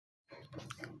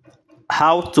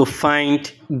how to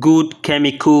find good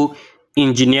chemical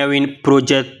engineering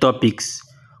project topics.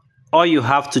 All you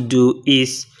have to do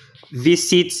is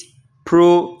visit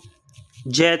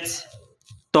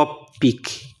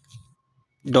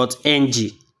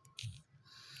projecttopic.ng.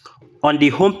 On the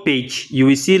home page, you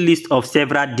will see a list of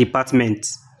several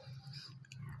departments.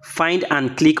 Find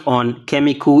and click on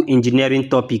chemical engineering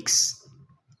topics.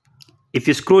 If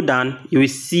you scroll down, you will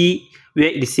see where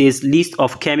it says list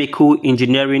of chemical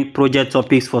engineering project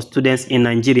topics for students in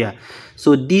Nigeria.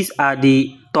 So these are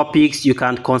the topics you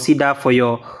can consider for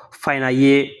your final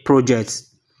year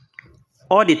projects.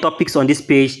 All the topics on this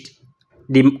page,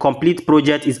 the complete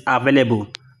project is available.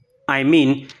 I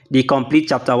mean the complete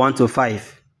chapter 1 to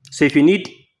 5. So if you need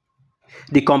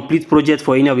the complete project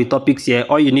for any of the topics here,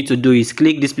 all you need to do is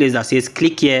click this place that says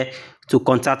click here to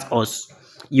contact us.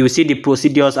 You will see the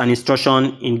procedures and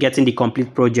instruction in getting the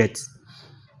complete project.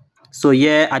 So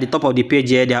here at the top of the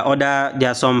page here, there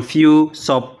are some few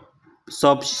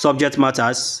subject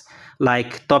matters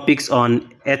like topics on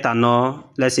ethanol.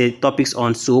 Let's say topics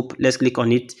on soap. Let's click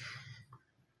on it.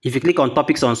 If you click on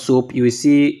topics on soap, you will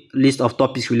see list of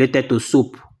topics related to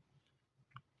soap.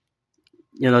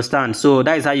 You understand? So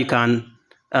that is how you can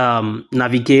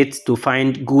navigate to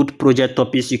find good project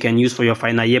topics you can use for your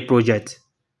final year project.